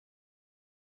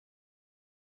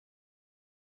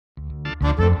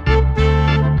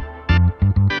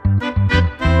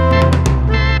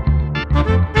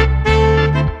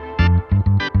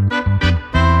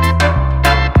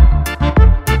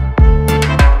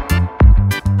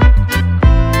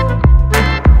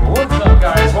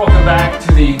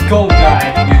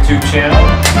YouTube channel.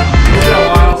 It's been a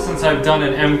while since I've done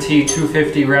an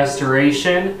MT250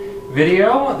 restoration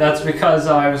video. That's because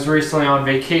I was recently on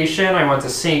vacation. I went to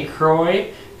St.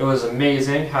 Croix. It was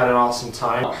amazing, had an awesome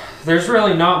time. There's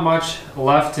really not much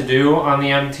left to do on the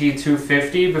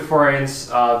MT250 before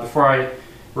I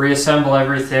reassemble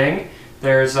everything.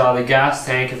 There's the gas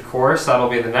tank, of course, that'll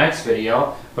be the next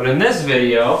video. But in this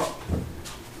video,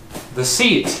 the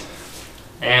seat.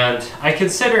 And I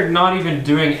considered not even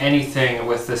doing anything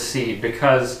with the seat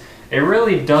because it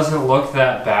really doesn't look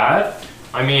that bad.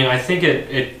 I mean, I think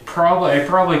I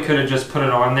probably could have just put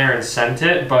it on there and sent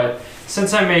it, but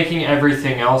since I'm making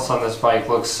everything else on this bike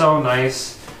look so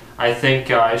nice, I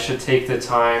think I should take the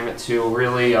time to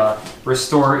really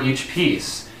restore each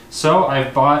piece. So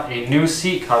I've bought a new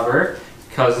seat cover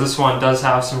because this one does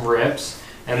have some rips.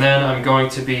 And then I'm going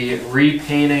to be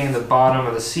repainting the bottom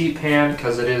of the seat pan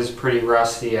because it is pretty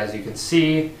rusty, as you can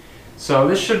see. So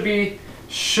this should be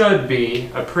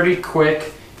a pretty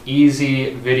quick,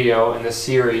 easy video in the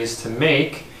series to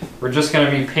make. We're just going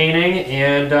to be painting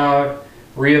and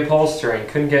reupholstering.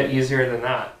 Couldn't get easier than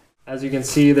that. As you can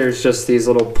see, there's just these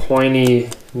little pointy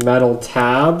metal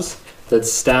tabs that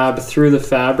stab through the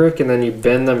fabric, and then you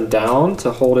bend them down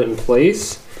to hold it in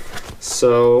place.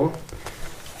 So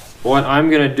what I'm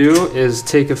going to do is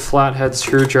take a flathead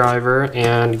screwdriver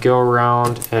and go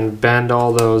around and bend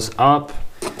all those up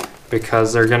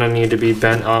because they're going to need to be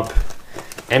bent up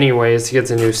anyways to get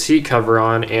the new seat cover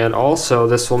on, and also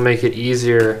this will make it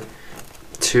easier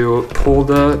to pull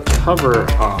the cover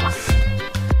off.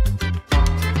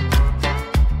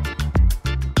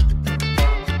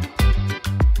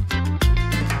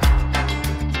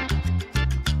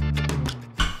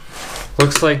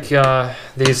 Looks like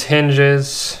these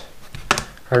hinges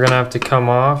are gonna have to come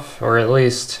off, or at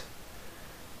least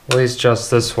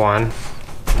just this one.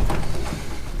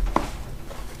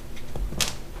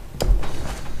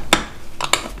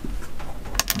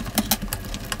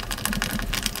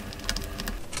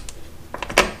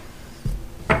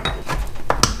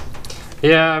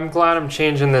 Yeah, I'm glad I'm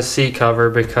changing this seat cover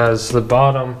because the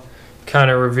bottom kind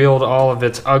of revealed all of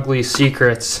its ugly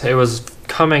secrets. It was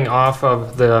coming off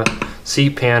of the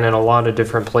seat pan in a lot of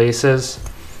different places.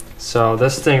 So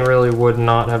this thing really would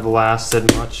not have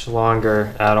lasted much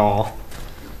longer at all.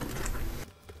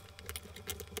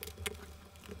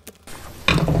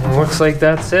 And looks like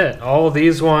that's it. All of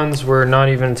these ones were not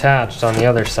even attached on the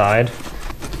other side.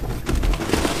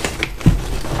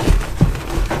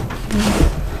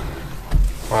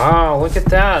 Wow, look at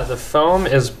that. The foam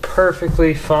is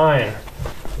perfectly fine.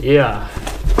 Yeah.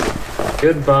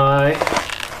 Goodbye.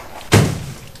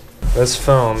 This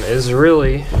foam is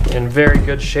really in very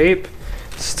good shape,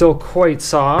 still quite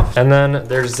soft. And then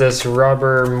there's this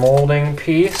rubber molding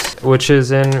piece, which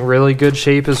is in really good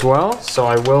shape as well. So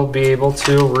I will be able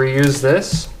to reuse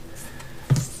this.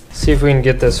 See if we can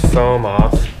get this foam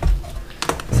off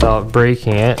without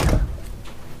breaking it.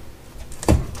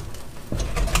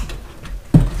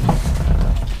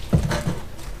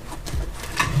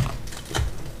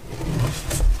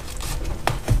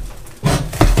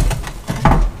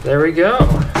 There we go.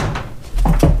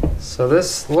 So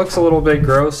this looks a little bit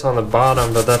gross on the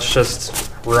bottom, but that's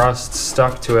just rust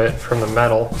stuck to it from the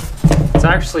metal. It's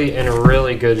actually in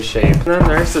really good shape. And then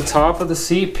there's the top of the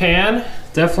seat pan.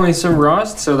 Definitely some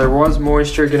rust, so there was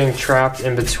moisture getting trapped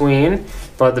in between,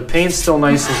 but the paint's still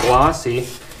nice and glossy,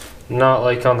 not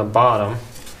like on the bottom.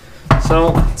 So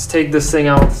let's take this thing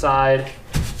outside,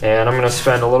 and I'm gonna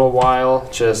spend a little while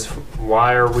just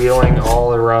wire wheeling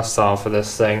all the rust off of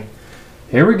this thing.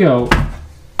 Here we go.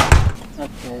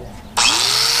 Okay.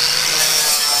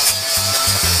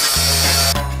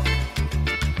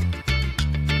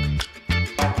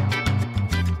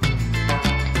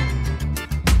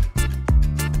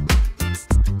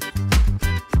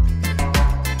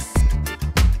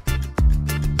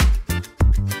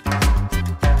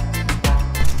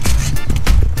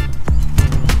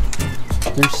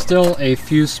 There's still a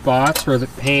few spots where the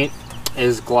paint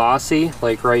is glossy,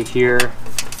 like right here,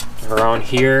 around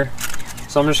here.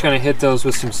 So I'm just going to hit those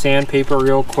with some sandpaper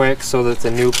real quick so that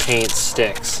the new paint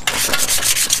sticks.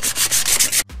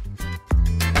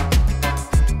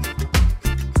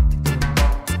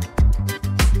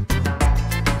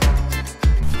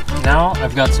 Now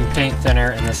I've got some paint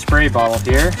thinner in the spray bottle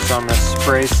here, so I'm going to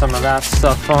spray some of that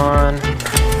stuff on,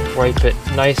 wipe it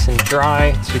nice and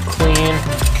dry to clean.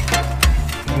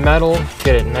 metal,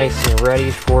 get it nice and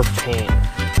ready for paint.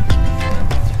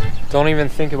 Don't even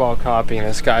think about copying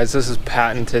this, guys. This is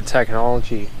patented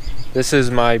technology. This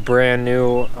is my brand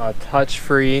new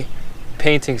touch-free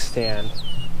painting stand.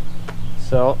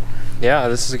 So yeah,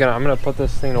 I'm gonna put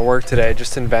this thing to work today. I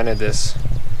just invented this.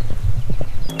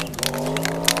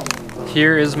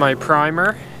 Here is my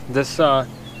primer. This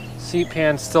seat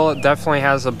pan still definitely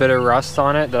has a bit of rust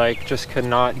on it that I just could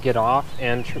not get off,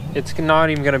 and it's not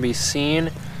even gonna be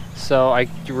seen, so I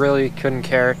really couldn't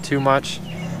care too much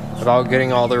about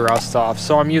getting all the rust off.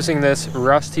 So I'm using this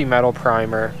rusty metal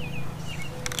primer.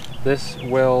 This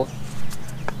will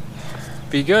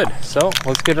be good. So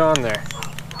let's get it on there.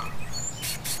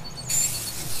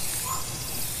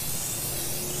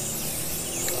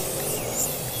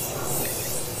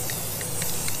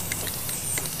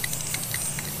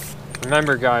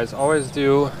 Remember guys, always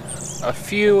do a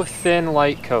few thin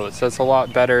light coats. That's a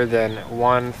lot better than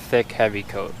one thick heavy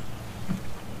coat.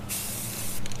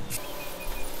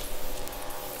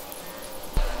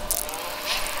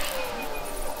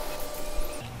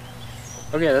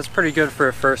 Okay, that's pretty good for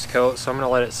a first coat, so I'm gonna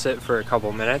let it sit for a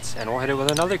couple minutes and we'll hit it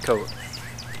with another coat.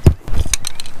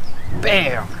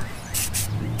 Bam!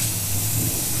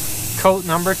 Coat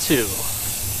number 2,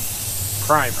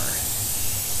 primer.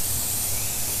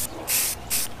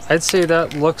 I'd say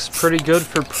that looks pretty good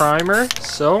for primer,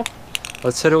 so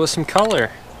let's hit it with some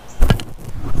color.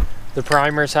 The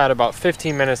primer's had about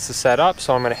 15 minutes to set up,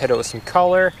 so I'm gonna hit it with some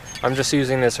color. I'm just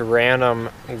using this random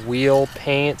wheel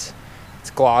paint. It's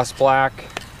gloss black.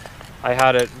 I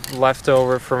had it left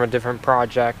over from a different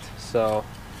project, so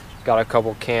got a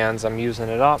couple cans. I'm using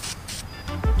it up.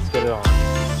 Let's get it on.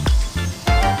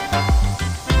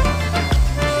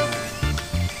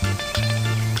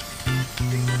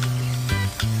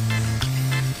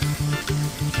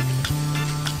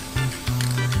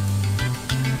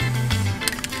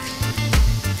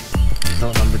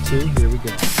 Coat number 2, here we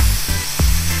go.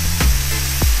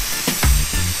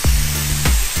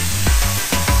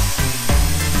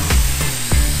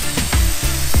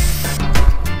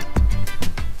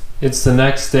 It's the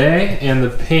next day and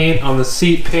the paint on the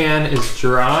seat pan is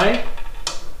dry.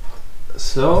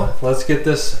 So let's get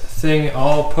this thing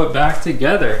all put back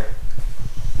together.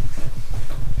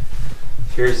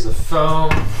 Here's the foam,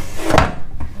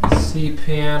 seat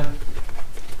pan.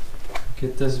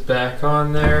 Get this back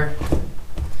on there.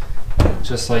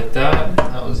 Just like that.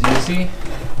 That was easy.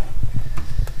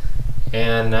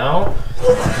 And now,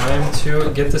 time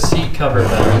to get the seat cover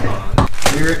back on.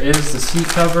 Here is the seat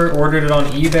cover. Ordered it on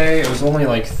eBay. It was only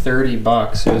like 30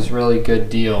 bucks. It was a really good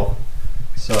deal.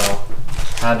 So,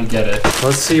 had to get it.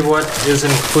 Let's see what is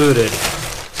included.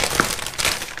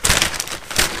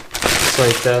 Looks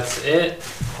like that's it.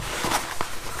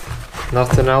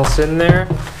 Nothing else in there.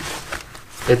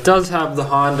 It does have the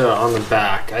Honda on the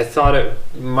back. I thought it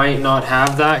might not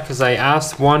have that because I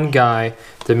asked one guy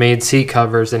that made seat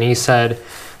covers and he said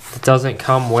it doesn't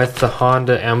come with the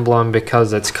Honda emblem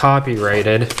because it's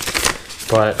copyrighted.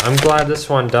 But I'm glad this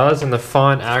one does, and the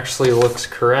font actually looks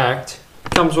correct.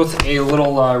 It comes with a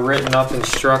little written up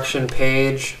instruction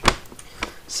page. It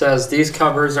says these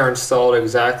covers are installed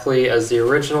exactly as the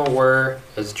original were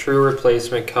as true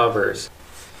replacement covers.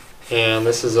 And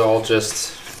this is all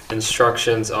just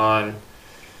instructions on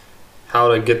how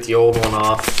to get the old one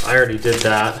off. I already did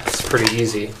that. It's pretty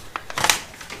easy.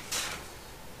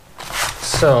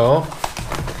 So,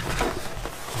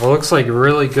 it looks like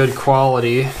really good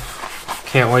quality.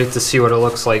 Can't wait to see what it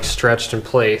looks like stretched in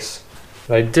place.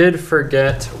 But I did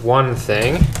forget one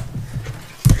thing.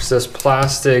 There's this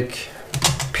plastic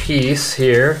piece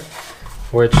here,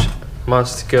 which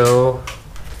must go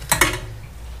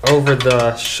over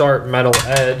the sharp metal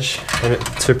edge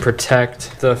to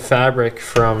protect the fabric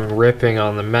from ripping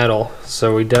on the metal.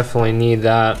 So we definitely need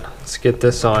that. Let's get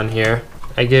this on here.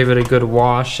 I gave it a good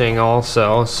washing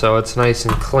also, so it's nice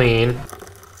and clean.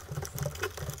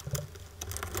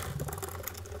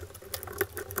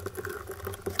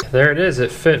 There it is.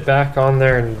 It fit back on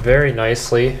there very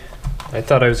nicely. I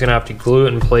thought I was gonna have to glue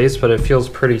it in place, but it feels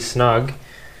pretty snug.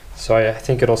 So I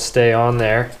think it'll stay on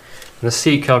there. And the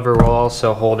seat cover will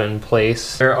also hold it in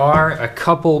place. There are a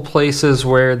couple places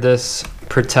where this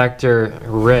protector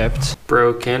ripped,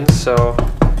 broken, so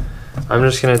I'm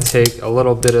just gonna take a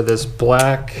little bit of this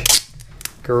black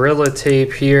Gorilla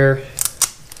Tape here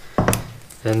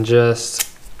and just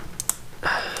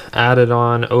add it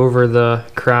on over the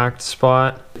cracked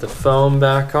spot. Put the foam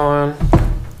back on.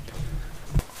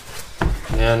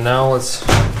 And now let's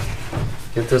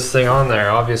get this thing on there.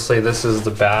 Obviously this is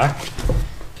the back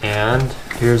and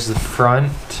here's the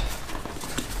front.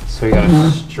 So we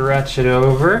gotta stretch it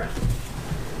over.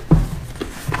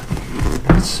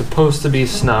 It's supposed to be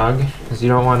snug because you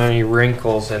don't want any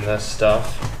wrinkles in this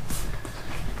stuff.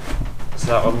 So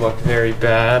that would look very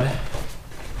bad.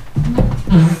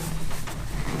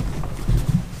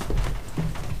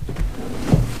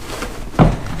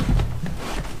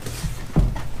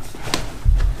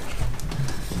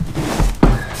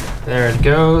 There it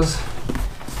goes.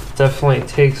 Definitely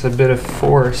takes a bit of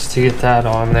force to get that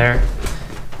on there.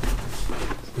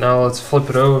 Now let's flip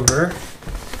it over.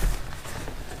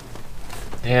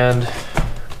 And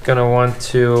gonna want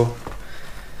to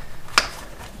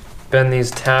bend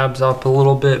these tabs up a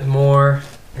little bit more.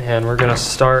 And we're gonna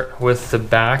start with the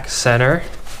back center.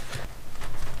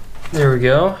 There we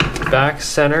go. Back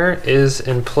center is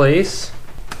in place.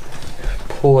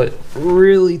 Pull it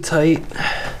really tight.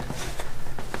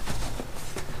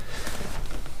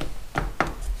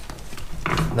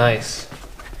 Nice.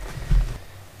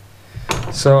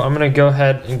 So I'm gonna go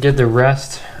ahead and get the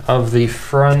rest of the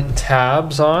front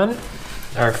tabs on.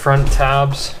 Our front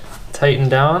tabs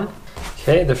tightened down.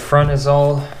 Okay, the front is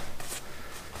all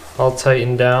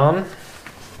tightened down.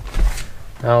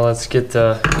 Now let's get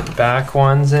the back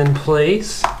ones in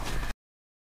place.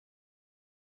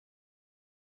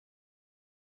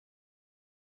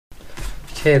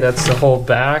 Okay, that's the whole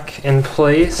back in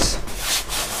place.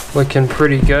 Looking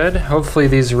pretty good. Hopefully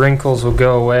these wrinkles will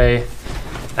go away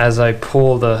as I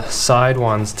pull the side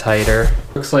ones tighter.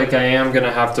 Looks like I am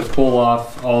gonna have to pull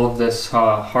off all of this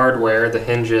hardware, the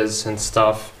hinges and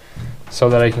stuff, so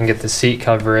that I can get the seat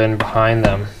cover in behind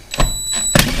them.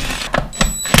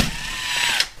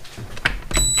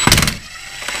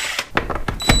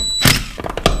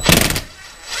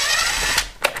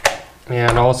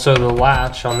 And also the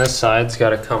latch on this side's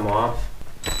gotta come off.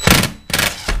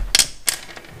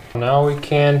 Now we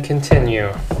can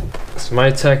continue. So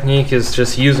my technique is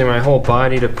just using my whole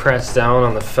body to press down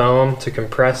on the foam to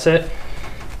compress it.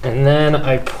 And then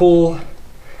I pull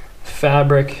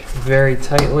fabric very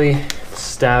tightly,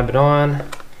 stab it on,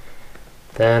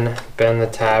 then bend the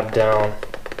tab down.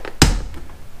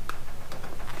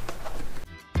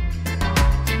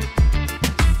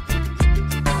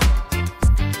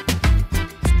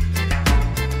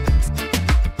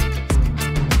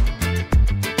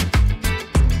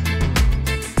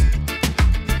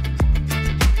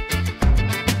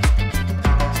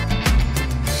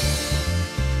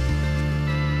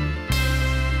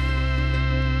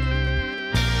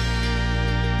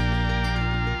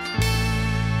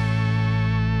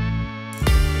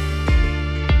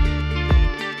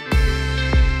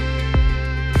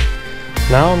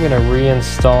 Now I'm going to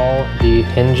reinstall the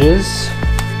hinges.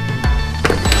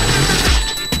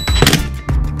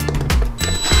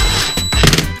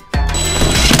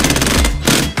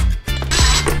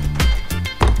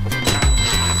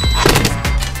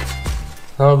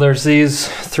 Oh, there's these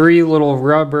 3 little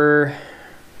rubber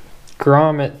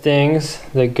grommet things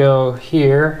that go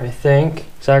here, I think.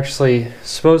 It's actually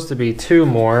supposed to be 2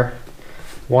 more,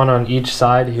 1 on each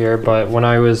side here, but when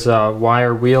I was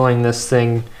wire wheeling this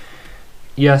thing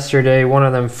yesterday, one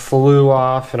of them flew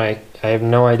off and I have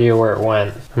no idea where it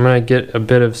went. I'm gonna get a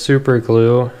bit of super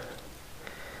glue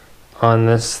on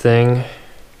this thing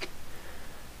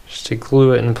just to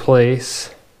glue it in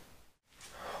place.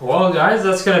 Well guys,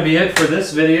 that's gonna be it for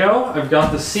this video. I've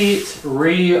got the seat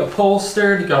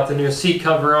reupholstered, got the new seat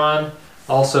cover on,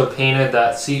 also painted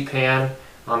that seat pan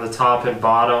on the top and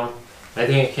bottom. I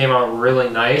think it came out really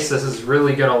nice. This is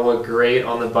really gonna look great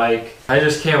on the bike. I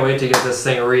just can't wait to get this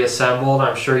thing reassembled.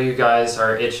 I'm sure you guys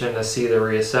are itching to see the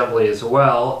reassembly as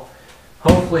well.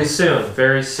 Hopefully soon,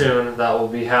 very soon, that will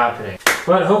be happening.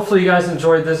 But hopefully you guys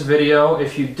enjoyed this video.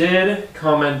 If you did,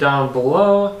 comment down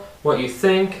below what you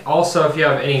think. Also, if you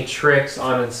have any tricks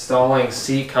on installing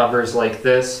seat covers like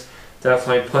this,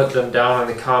 definitely put them down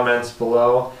in the comments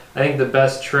below. I think the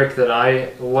best trick that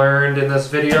I learned in this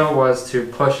video was to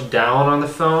push down on the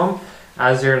foam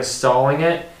as you're installing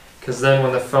it, because then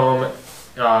when the foam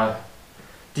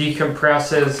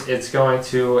decompresses, it's going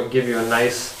to give you a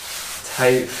nice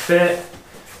tight fit.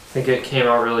 I think it came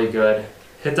out really good.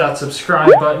 Hit that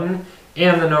subscribe button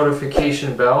and the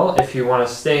notification bell if you want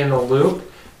to stay in the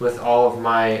loop with all of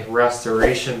my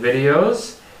restoration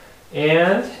videos.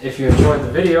 And if you enjoyed the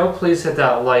video, please hit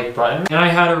that like button. And I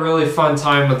had a really fun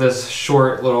time with this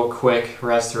short little quick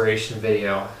restoration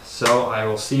video. So I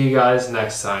will see you guys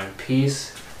next time.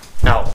 Peace out.